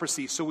his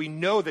leprosy. So we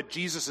know that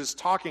Jesus is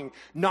talking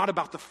not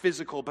about the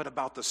physical, but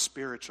about the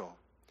spiritual.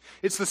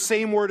 It's the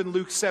same word in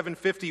Luke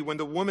 7:50 when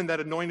the woman that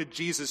anointed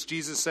Jesus,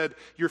 Jesus said,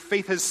 your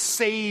faith has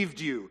saved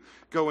you.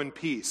 Go in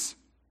peace.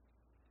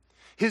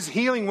 His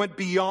healing went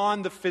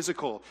beyond the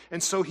physical,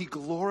 and so he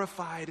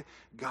glorified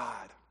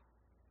God.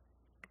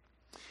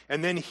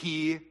 And then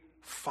he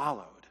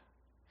followed.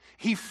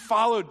 He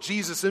followed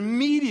Jesus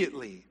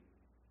immediately.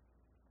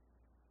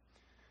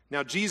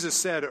 Now, Jesus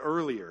said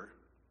earlier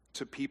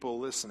to people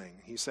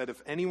listening, he said,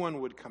 if anyone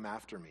would come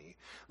after me,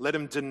 let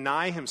him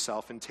deny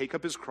himself and take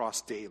up his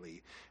cross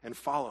daily and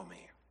follow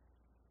me.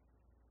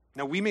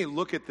 Now, we may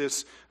look at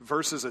this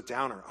verse as a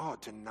downer. Oh,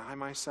 deny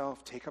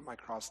myself, take up my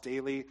cross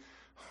daily.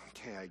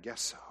 Okay, I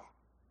guess so.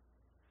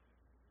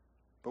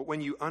 But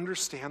when you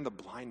understand the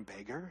blind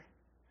beggar,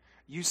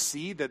 You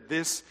see that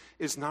this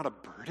is not a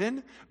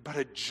burden, but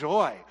a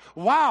joy.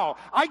 Wow,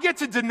 I get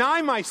to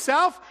deny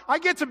myself. I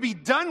get to be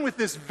done with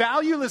this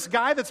valueless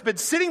guy that's been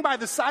sitting by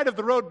the side of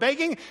the road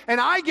begging, and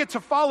I get to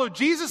follow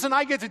Jesus, and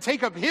I get to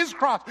take up his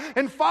cross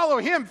and follow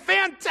him.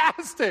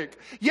 Fantastic.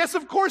 Yes,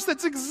 of course,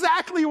 that's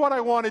exactly what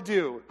I want to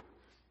do.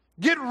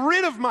 Get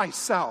rid of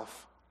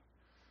myself.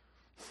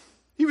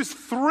 He was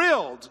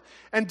thrilled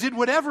and did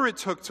whatever it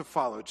took to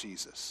follow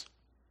Jesus.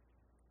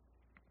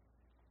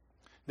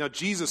 Now,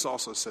 Jesus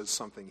also says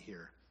something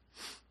here.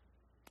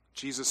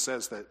 Jesus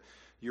says that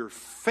your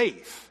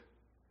faith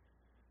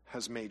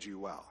has made you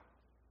well.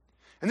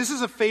 And this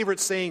is a favorite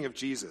saying of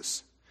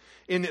Jesus.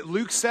 In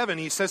Luke 7,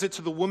 he says it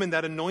to the woman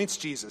that anoints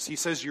Jesus. He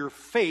says, your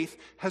faith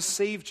has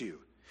saved you.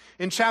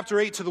 In chapter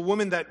 8, to the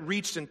woman that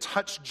reached and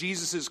touched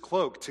Jesus'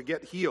 cloak to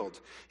get healed,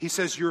 he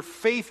says, your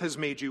faith has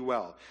made you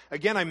well.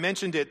 Again, I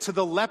mentioned it. To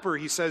the leper,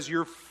 he says,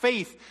 your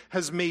faith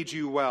has made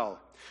you well.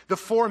 The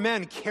 4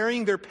 men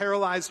carrying their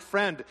paralyzed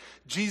friend,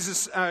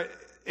 Jesus,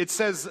 it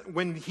says,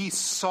 when he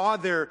saw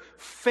their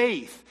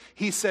faith,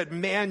 he said,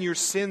 man, your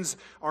sins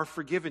are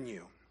forgiven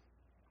you.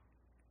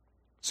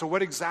 So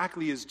what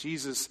exactly is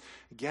Jesus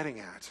getting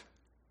at?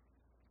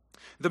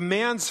 The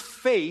man's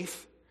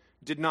faith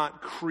did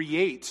not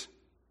create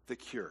the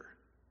cure,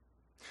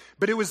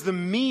 but it was the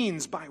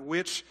means by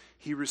which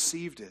he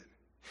received it.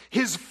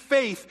 His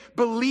faith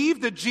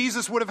believed that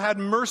Jesus would have had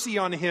mercy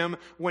on him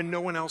when no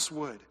one else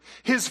would.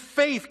 His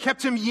faith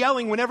kept him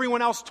yelling when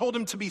everyone else told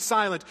him to be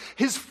silent.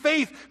 His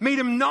faith made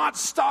him not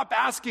stop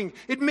asking.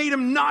 It made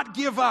him not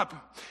give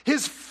up.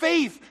 His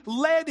faith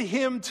led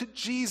him to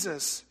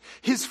Jesus.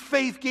 His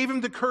faith gave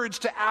him the courage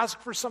to ask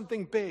for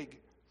something big,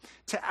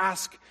 to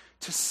ask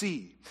to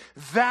see.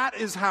 That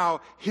is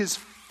how his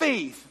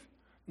faith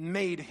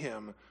made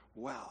him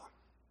well.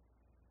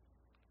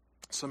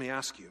 So let me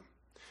ask you,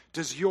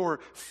 does your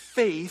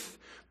faith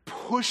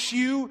push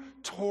you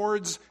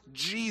towards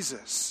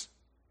Jesus?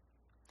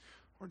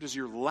 Or does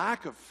your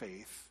lack of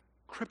faith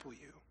cripple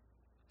you?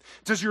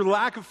 Does your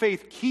lack of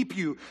faith keep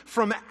you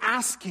from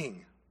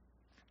asking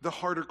the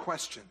harder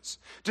questions?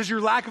 Does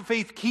your lack of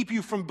faith keep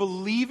you from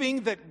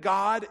believing that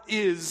God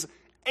is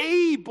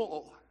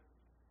able?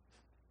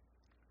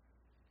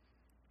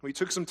 We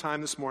took some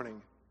time this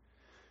morning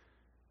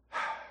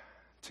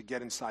to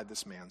get inside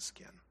this man's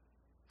skin.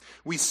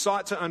 We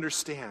sought to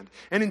understand.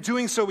 And in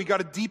doing so, we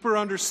got a deeper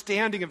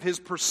understanding of his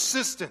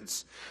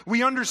persistence.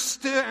 We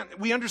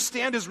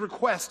understand his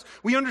request.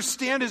 We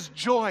understand his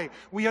joy.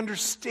 We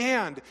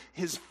understand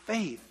his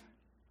faith.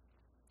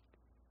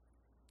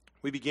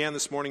 We began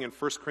this morning in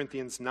 1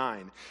 Corinthians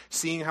 9,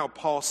 seeing how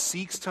Paul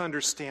seeks to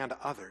understand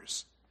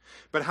others,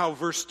 but how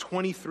verse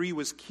 23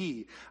 was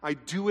key. I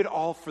do it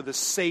all for the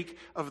sake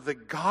of the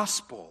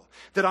gospel,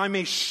 that I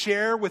may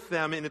share with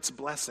them in its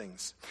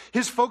blessings.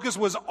 His focus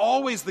was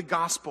always the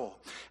gospel,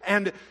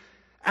 and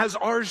as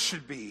ours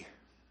should be.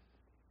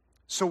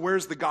 So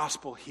where's the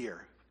gospel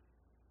here?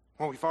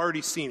 Well, we've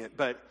already seen it,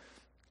 but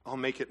I'll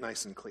make it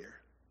nice and clear.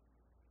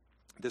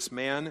 This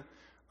man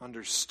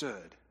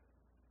understood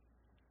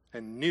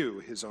and knew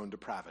his own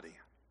depravity.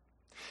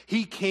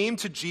 He came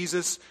to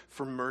Jesus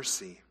for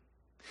mercy.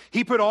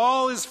 He put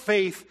all his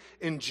faith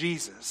in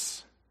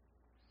Jesus,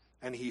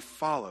 and he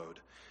followed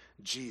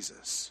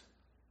Jesus.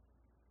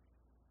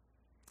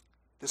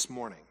 This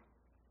morning,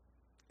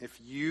 if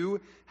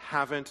you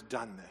haven't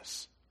done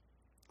this,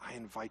 I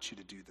invite you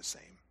to do the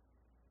same.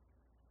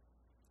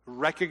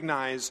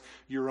 Recognize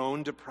your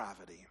own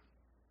depravity.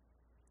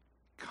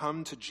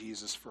 Come to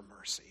Jesus for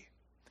mercy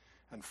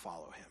and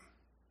follow him.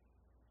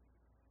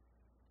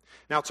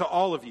 Now, to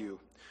all of you,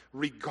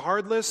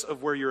 regardless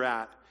of where you're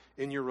at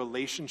in your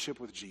relationship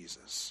with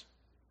Jesus,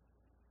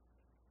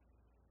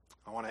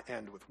 I want to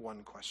end with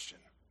one question.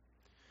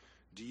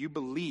 Do you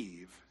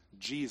believe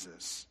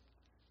Jesus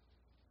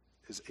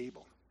is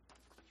able?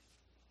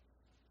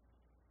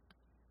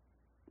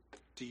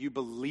 Do you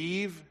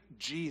believe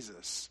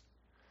Jesus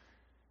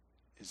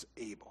is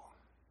able?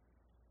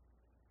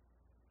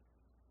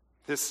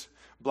 This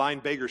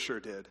blind beggar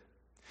sure did.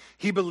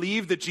 He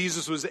believed that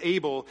Jesus was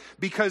able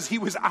because he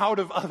was out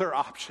of other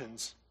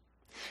options.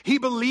 He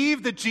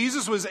believed that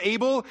Jesus was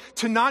able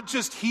to not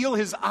just heal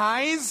his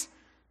eyes,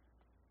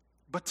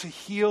 but to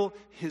heal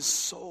his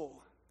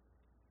soul.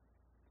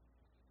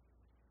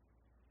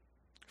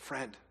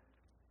 Friend,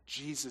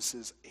 Jesus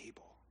is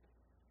able.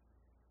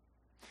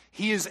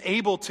 He is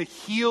able to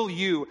heal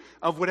you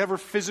of whatever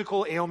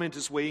physical ailment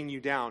is weighing you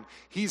down.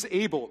 He's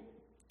able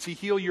to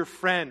heal your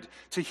friend,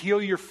 to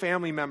heal your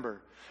family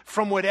member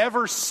from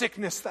whatever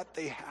sickness that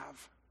they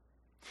have.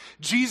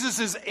 Jesus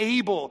is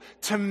able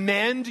to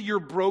mend your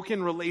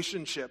broken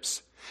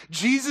relationships.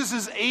 Jesus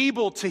is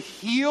able to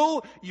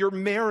heal your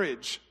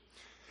marriage.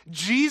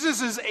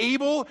 Jesus is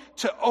able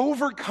to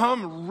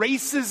overcome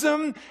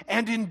racism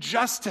and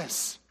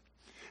injustice.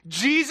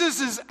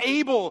 Jesus is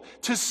able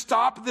to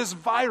stop this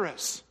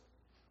virus.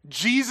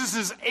 Jesus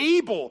is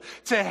able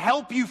to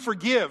help you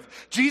forgive.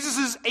 Jesus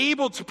is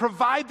able to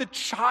provide the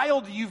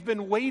child you've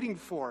been waiting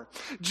for.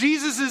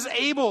 Jesus is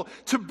able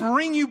to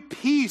bring you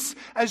peace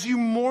as you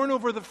mourn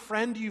over the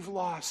friend you've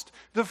lost,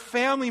 the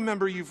family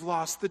member you've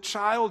lost, the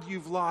child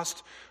you've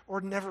lost or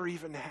never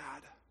even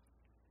had.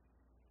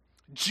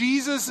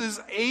 Jesus is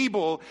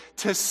able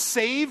to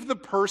save the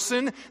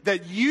person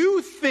that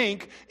you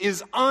think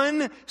is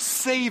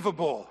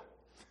unsavable.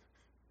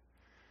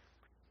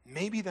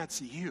 Maybe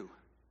that's you.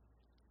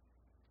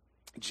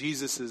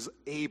 Jesus is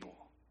able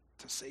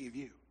to save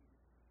you.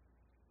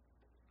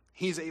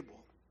 He's able.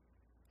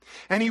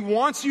 And he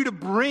wants you to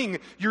bring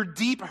your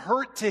deep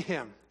hurt to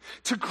him,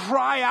 to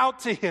cry out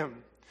to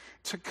him,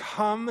 to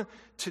come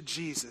to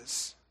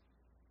Jesus.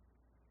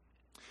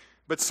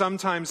 But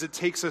sometimes it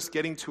takes us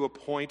getting to a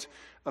point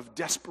of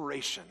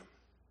desperation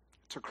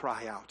to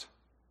cry out,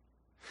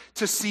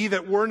 to see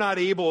that we're not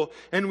able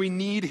and we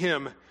need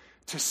him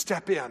to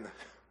step in.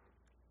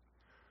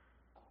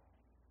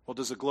 Well,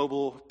 does a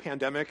global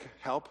pandemic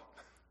help?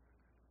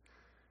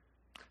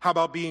 How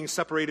about being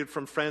separated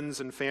from friends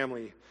and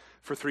family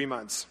for 3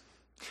 months?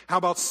 How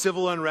about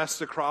civil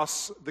unrest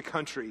across the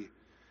country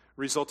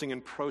resulting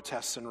in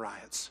protests and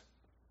riots?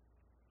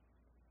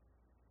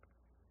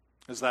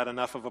 Is that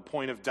enough of a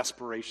point of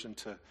desperation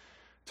to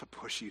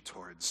push you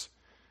towards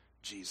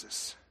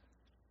Jesus?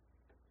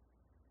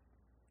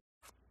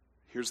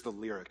 Here's the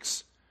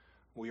lyrics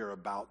we are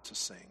about to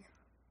sing.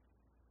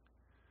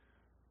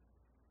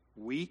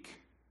 Weak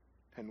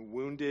and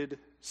wounded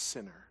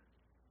sinner,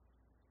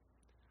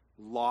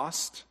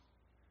 lost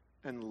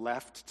and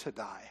left to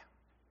die.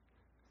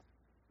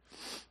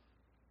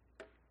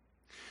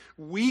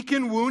 Weak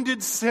and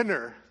wounded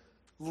sinner,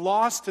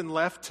 lost and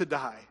left to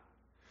die.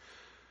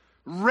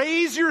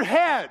 Raise your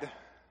head,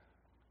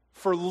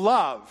 for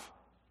love,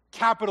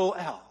 capital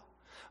L,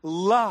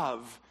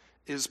 love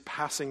is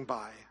passing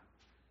by.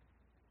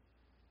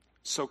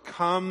 So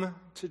come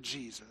to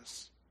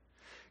Jesus.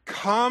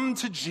 Come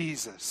to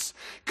Jesus.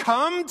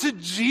 Come to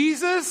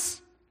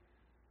Jesus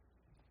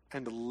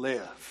and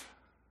live.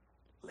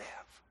 Live.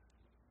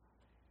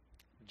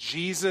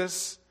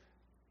 Jesus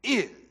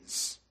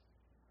is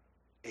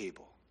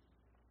able.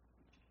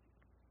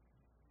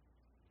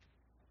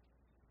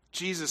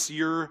 Jesus,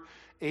 you're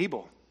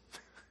able.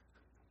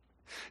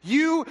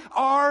 You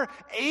are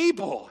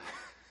able.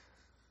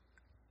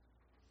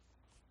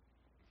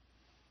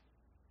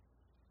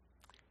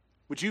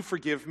 Would you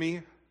forgive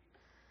me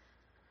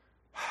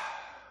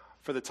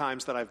for the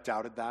times that I've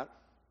doubted that?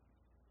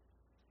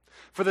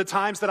 For the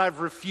times that I've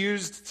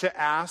refused to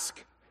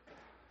ask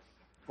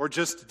or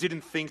just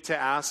didn't think to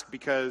ask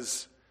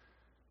because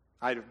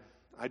I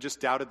just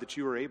doubted that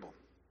you were able.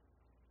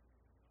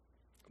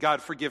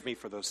 God, forgive me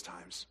for those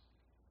times.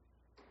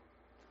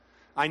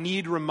 I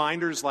need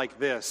reminders like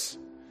this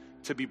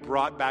to be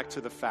brought back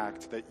to the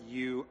fact that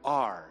you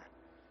are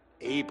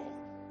able.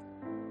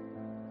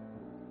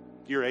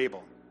 You're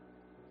able.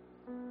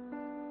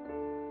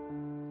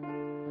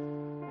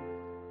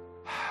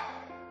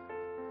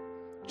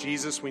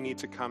 Jesus, we need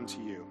to come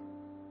to you.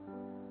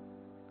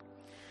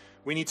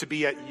 We need to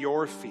be at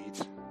your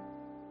feet.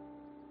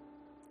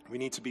 We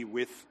need to be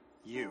with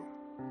you.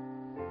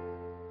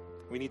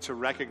 We need to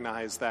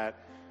recognize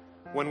that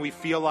when we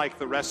feel like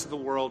the rest of the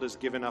world has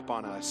given up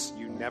on us,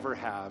 you never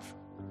have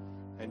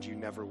and you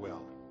never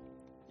will.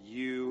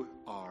 You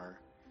are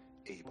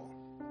able.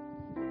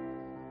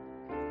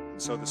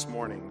 And so this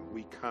morning,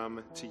 we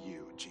come to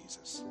you,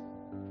 Jesus.